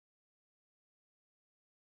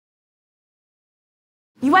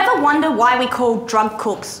You ever wonder why we call drug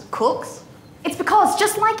cooks cooks? It's because,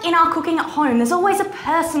 just like in our cooking at home, there's always a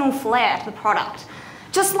personal flair to the product.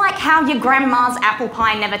 Just like how your grandma's apple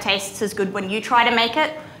pie never tastes as good when you try to make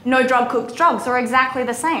it, no drug cook's drugs are exactly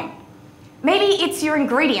the same. Maybe it's your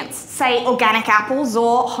ingredients, say organic apples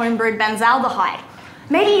or homebrewed benzaldehyde.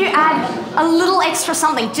 Maybe you add a little extra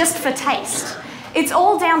something just for taste. It's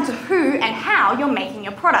all down to who and how you're making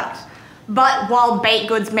your product. But while baked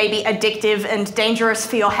goods may be addictive and dangerous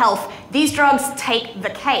for your health, these drugs take the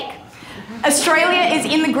cake. Australia is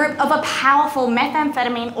in the grip of a powerful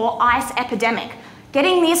methamphetamine or ice epidemic.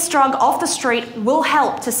 Getting this drug off the street will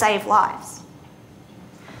help to save lives.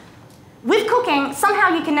 With cooking,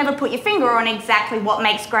 somehow you can never put your finger on exactly what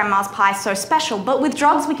makes grandma's pie so special, but with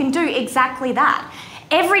drugs we can do exactly that.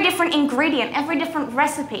 Every different ingredient, every different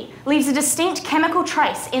recipe leaves a distinct chemical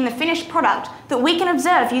trace in the finished product that we can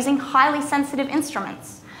observe using highly sensitive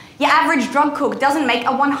instruments. Your average drug cook doesn't make a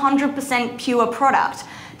 100% pure product.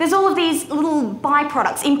 There's all of these little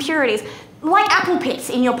byproducts, impurities, like apple pits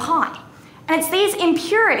in your pie. And it's these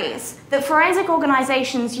impurities that forensic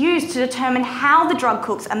organisations use to determine how the drug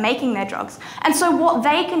cooks are making their drugs, and so what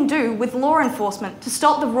they can do with law enforcement to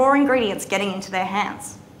stop the raw ingredients getting into their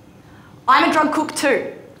hands. I'm a drug cook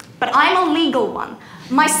too, but I'm a legal one.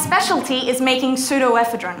 My specialty is making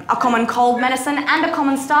pseudoephedrine, a common cold medicine and a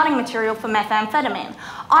common starting material for methamphetamine.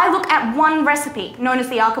 I look at one recipe, known as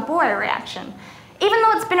the Archibald reaction. Even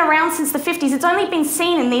though it's been around since the 50s, it's only been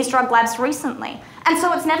seen in these drug labs recently, and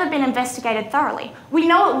so it's never been investigated thoroughly. We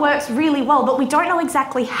know it works really well, but we don't know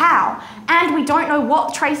exactly how, and we don't know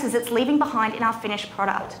what traces it's leaving behind in our finished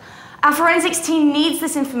product. Our forensics team needs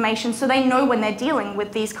this information so they know when they're dealing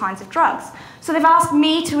with these kinds of drugs. So they've asked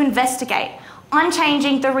me to investigate. I'm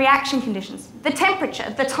changing the reaction conditions, the temperature,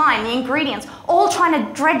 the time, the ingredients, all trying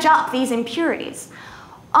to dredge up these impurities.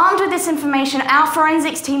 Armed with this information, our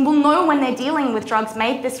forensics team will know when they're dealing with drugs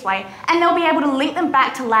made this way, and they'll be able to link them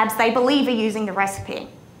back to labs they believe are using the recipe.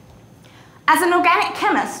 As an organic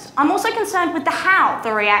chemist, I'm also concerned with the how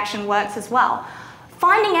the reaction works as well.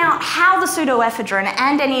 Finding out how the pseudoephedrine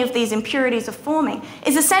and any of these impurities are forming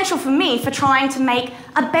is essential for me for trying to make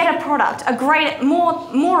a better product,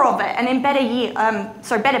 more of it, and in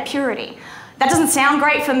better purity. That doesn't sound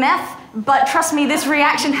great for meth, but trust me, this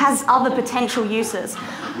reaction has other potential uses.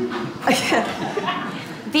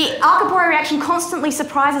 The Archibald reaction constantly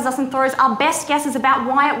surprises us and throws our best guesses about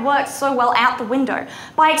why it works so well out the window.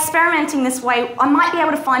 By experimenting this way, I might be able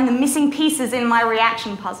to find the missing pieces in my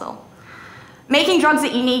reaction puzzle. Making drugs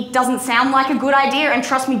that you need doesn't sound like a good idea, and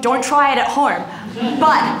trust me, don't try it at home.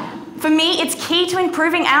 But for me, it's key to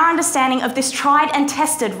improving our understanding of this tried and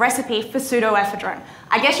tested recipe for pseudoephedrine.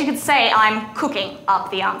 I guess you could say I'm cooking up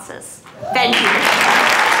the answers. Thank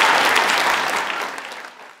you.